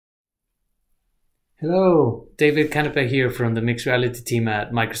Hello, David Canepa here from the mixed reality team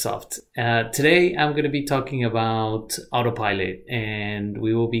at Microsoft. Today I'm going to be talking about Autopilot, and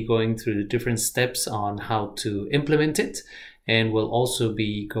we will be going through the different steps on how to implement it, and we'll also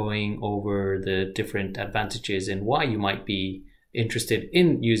be going over the different advantages and why you might be interested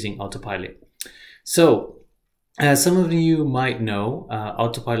in using Autopilot. So, as some of you might know,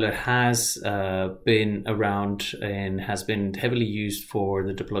 Autopilot has been around and has been heavily used for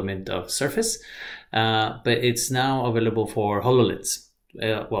the deployment of Surface, but it's now available for HoloLens.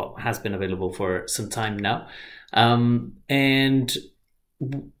 Well, has been available for some time now. And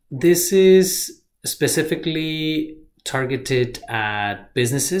this is specifically targeted at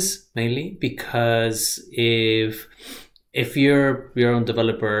businesses mainly, because if you're your own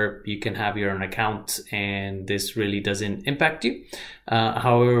developer, you can have your own account and this really doesn't impact you.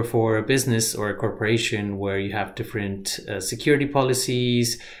 However, for a business or a corporation where you have different security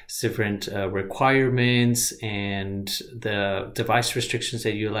policies, different requirements, and the device restrictions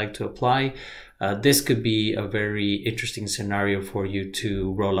that you like to apply, this could be a very interesting scenario for you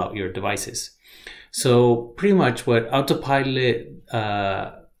to roll out your devices. So pretty much what Autopilot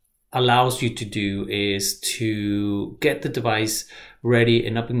allows you to do is to get the device ready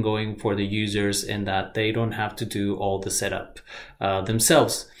and up and going for the users, and that they don't have to do all the setup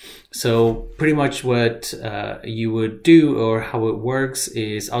themselves. So pretty much what you would do, or how it works,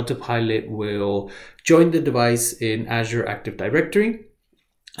 is Autopilot will join the device in Azure Active Directory.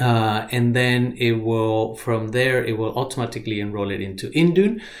 And then it will, from there, it will automatically enroll it into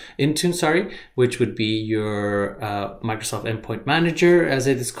Intune, which would be your Microsoft Endpoint Manager, as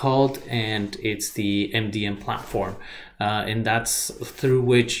it is called, and it's the MDM platform, and that's through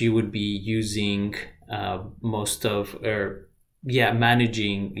which you would be using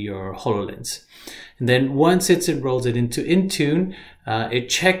managing your HoloLens. And then once it enrolls it into Intune, it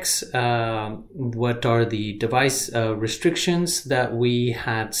checks what are the device restrictions that we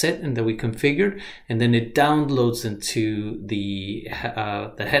had set and that we configured, and then it downloads into the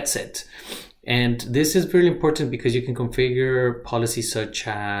headset. And this is really important because you can configure policies such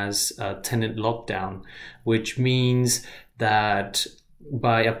as tenant lockdown, which means that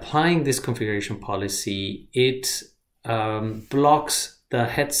by applying this configuration policy, it blocks the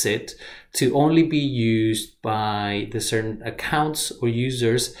headset to only be used by the certain accounts or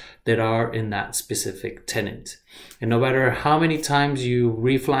users that are in that specific tenant. And no matter how many times you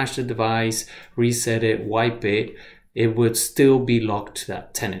reflash the device, reset it, wipe it, it would still be locked to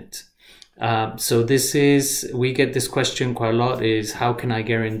that tenant. So we get this question quite a lot, is how can I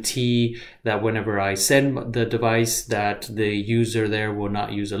guarantee that whenever I send the device that the user there will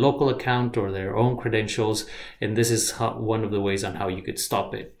not use a local account or their own credentials? And this is one of the ways on how you could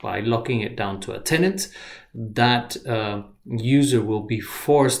stop it. By locking it down to a tenant, that user will be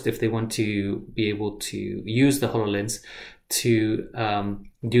forced, if they want to be able to use the HoloLens, to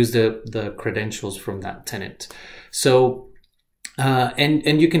use the credentials from that tenant. So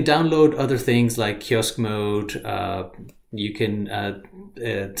and you can download other things like kiosk mode. You can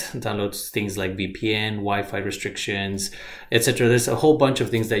download things like VPN, Wi-Fi restrictions, etc. There's a whole bunch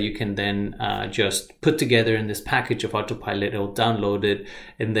of things that you can then just put together in this package of Autopilot. It'll download it,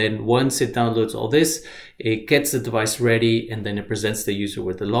 and then once it downloads all this, it gets the device ready, and then it presents the user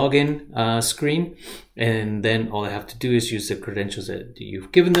with the login screen. And then all they have to do is use the credentials that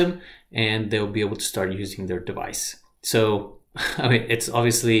you've given them, and they'll be able to start using their device. So I mean, it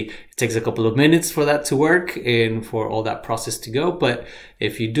takes a couple of minutes for that to work and for all that process to go. But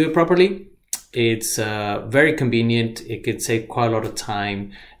if you do it properly, it's very convenient. It could save quite a lot of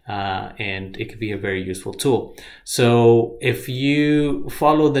time, and it could be a very useful tool. So if you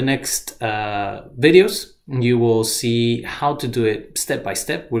follow the next videos, you will see how to do it step by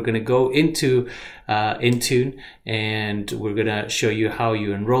step. We're going to go into Intune, and we're going to show you how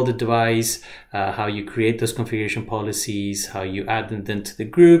you enroll the device, how you create those configuration policies, how you add them then to the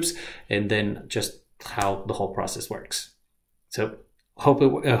groups, and then just how the whole process works. So hope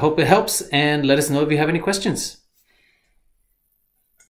it helps, and let us know if you have any questions.